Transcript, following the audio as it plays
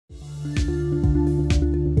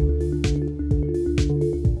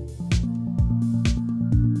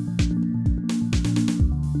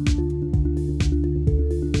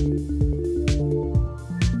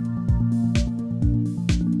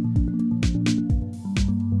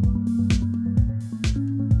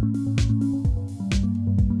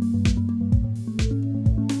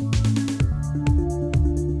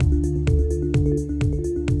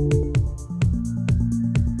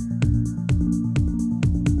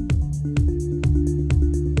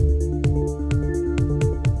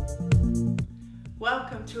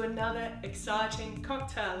to another exciting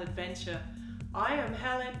cocktail adventure. I am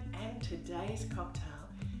Helen and today's cocktail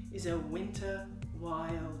is a winter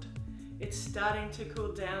wild. It's starting to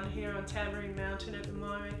cool down here on Tamarind Mountain at the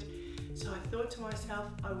moment, so I thought to myself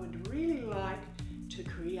I would really like to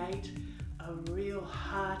create a real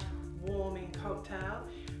heart-warming cocktail,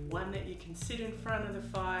 one that you can sit in front of the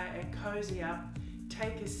fire and cozy up,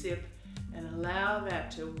 take a sip and allow that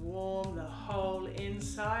to warm the whole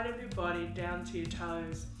inside of your body down to your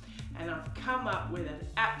toes. And I've come up with an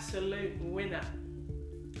absolute winner.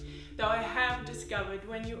 Though I have discovered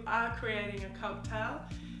when you are creating a cocktail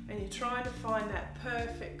and you're trying to find that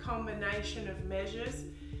perfect combination of measures,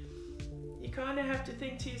 you kind of have to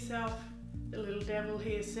think to yourself, the little devil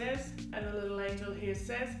here says and the little angel here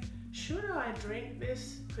says, should I drink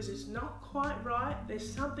this because it's not quite right,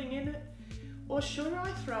 there's something in it? Or should I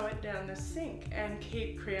throw it down the sink and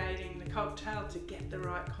keep creating the cocktail to get the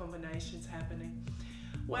right combinations happening?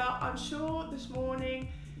 Well, I'm sure this morning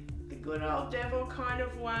the good old devil kind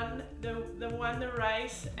of won the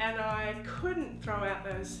race, and I couldn't throw out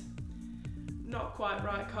those not quite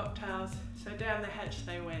right cocktails, so down the hatch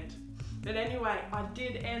they went. But anyway, I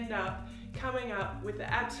did end up coming up with the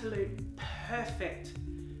absolute perfect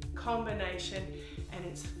combination, and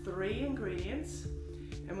it's 3 ingredients.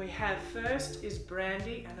 And we have, first is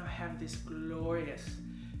brandy, and I have this glorious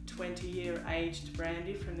 20-year aged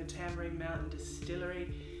brandy from the Tamarind Mountain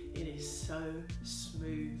Distillery. It is so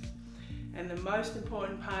smooth. And the most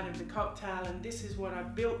important part of the cocktail, and this is what I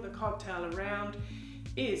built the cocktail around,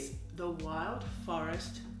 is the Wild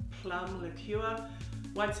Forest Plum Liqueur.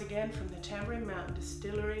 Once again from the Tamarind Mountain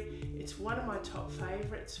Distillery. It's one of my top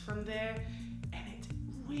favorites from there, and it's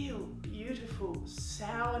real beautiful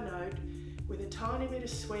sour note with a tiny bit of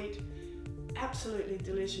sweet, absolutely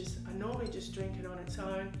delicious. I normally just drink it on its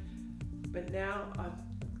own, but now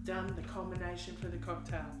I've done the combination for the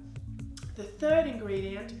cocktail. The third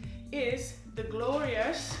ingredient is the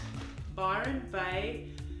glorious Byron Bay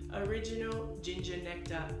Original Ginger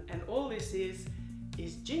Nectar, and all this is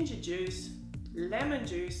ginger juice, lemon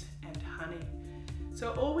juice and honey.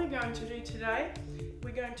 So all we're going to do today,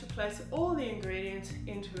 we're going to place all the ingredients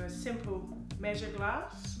into a simple measure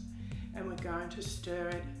glass, and we're going to stir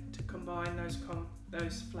it to combine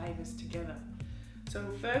those flavors together. So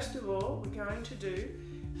first of all, we're going to do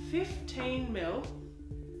 15 ml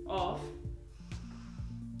of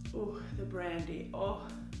the brandy. Oh,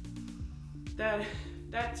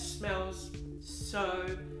 that smells so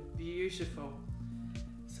beautiful.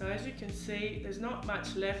 So as you can see, there's not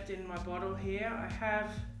much left in my bottle here. I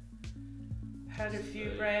have had a few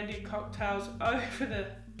brandy cocktails over the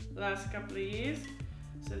last couple of years.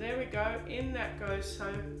 So there we go, in that goes,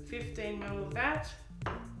 so 15 ml of that.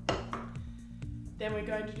 Then we're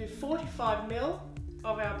going to do 45 ml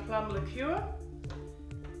of our plum liqueur.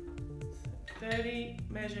 So 30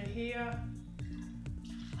 measure here,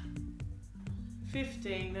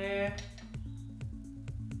 15 there.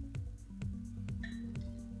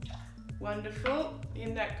 Wonderful,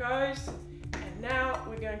 in that goes. And now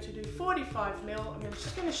we're going to do 45 ml. I'm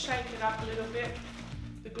just going to shake it up a little bit.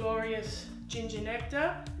 The glorious ginger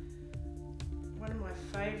nectar, one of my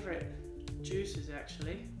favorite juices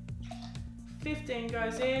actually. 15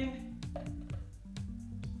 goes in,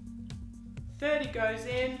 30 goes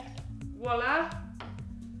in, voila.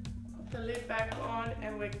 Put the lid back on,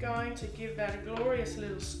 and we're going to give that a glorious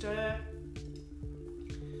little stir.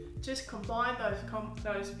 Just combine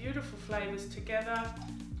those beautiful flavors together,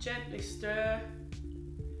 gently stir.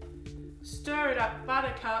 Stir it up,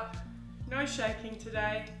 buttercup, no shaking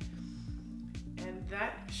today. And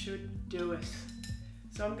that should do us.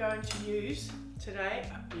 So I'm going to use today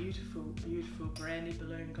a beautiful, beautiful brandy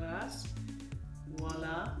balloon glass.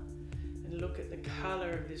 Voila. And look at the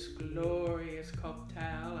color of this glorious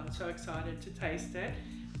cocktail. I'm so excited to taste it.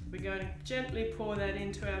 We're going to gently pour that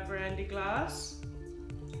into our brandy glass.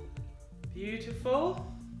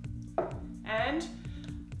 Beautiful. And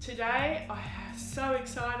today I'm so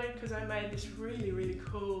excited because I made this really, really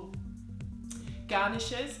cool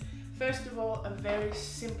garnishes. First of all, a very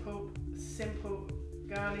simple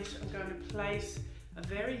garnish. I'm going to place a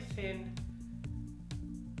very thin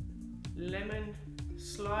lemon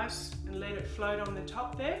slice and let it float on the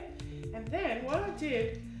top there. And then what I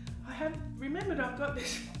did, remembered I've got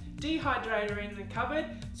this dehydrator in the cupboard,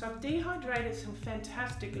 so I've dehydrated some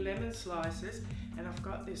fantastic lemon slices, and I've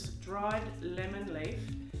got this dried lemon leaf,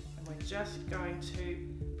 and we're just going to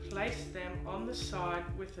place them on the side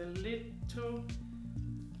with a little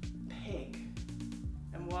peg,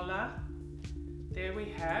 and voila, there we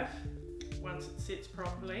have, once it sits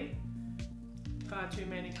properly. Far too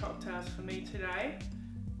many cocktails for me today.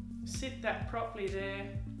 Sit that properly there,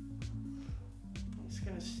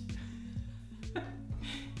 gonna...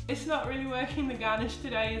 It's not really working, the garnish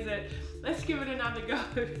today, is it? Let's give it another go.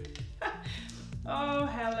 Oh,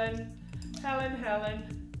 Helen.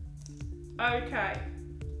 Okay.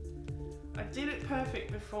 I did it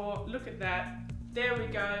perfect before. Look at that. There we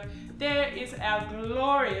go. There is our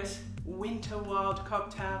glorious winter wild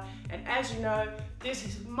cocktail. And as you know, this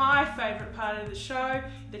is my favorite part of the show,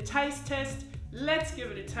 the taste test. Let's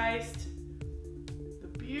give it a taste. The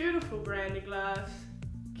beautiful brandy glass.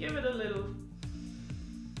 Give it a little.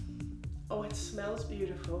 Oh, it smells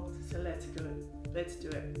beautiful. So let's do it. Let's do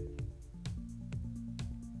it.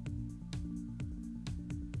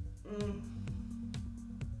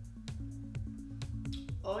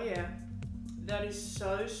 Oh yeah, that is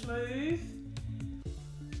so smooth.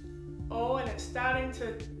 Oh, and it's starting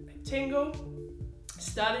to tingle,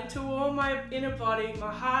 starting to warm my inner body.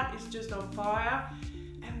 My heart is just on fire.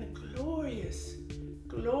 And the glorious,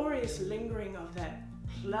 glorious lingering of that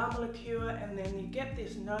plum liqueur, and then you get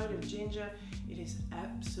this note of ginger. It is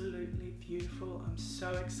absolutely beautiful. I'm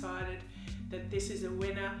so excited that this is a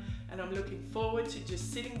winner, and I'm looking forward to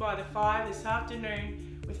just sitting by the fire this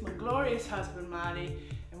afternoon with my glorious husband Marty,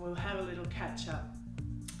 and we'll have a little catch up.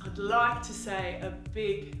 I'd like to say a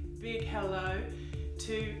big hello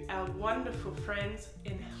to our wonderful friends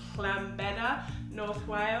in Llambedda, North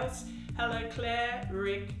Wales. Hello Claire,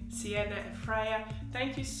 Rick, Sienna and Freya.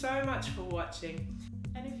 Thank you so much for watching.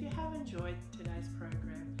 And if you have enjoyed today's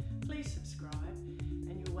program, please subscribe,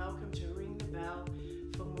 and you're welcome to ring the bell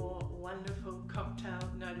for more wonderful cocktail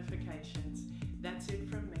notifications. That's it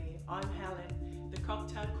from me. I'm Helen, the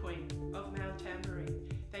cocktail queen of Mount Tambourine.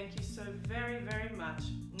 Thank you so very much.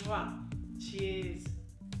 Mwah. Cheers.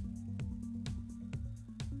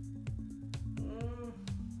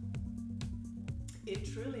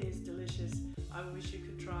 It truly is delicious. I wish you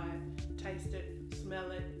could try it, taste it,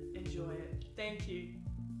 smell it, enjoy it. Thank you.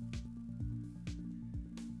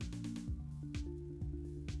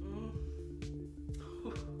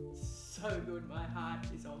 So good, my heart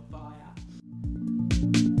is on fire.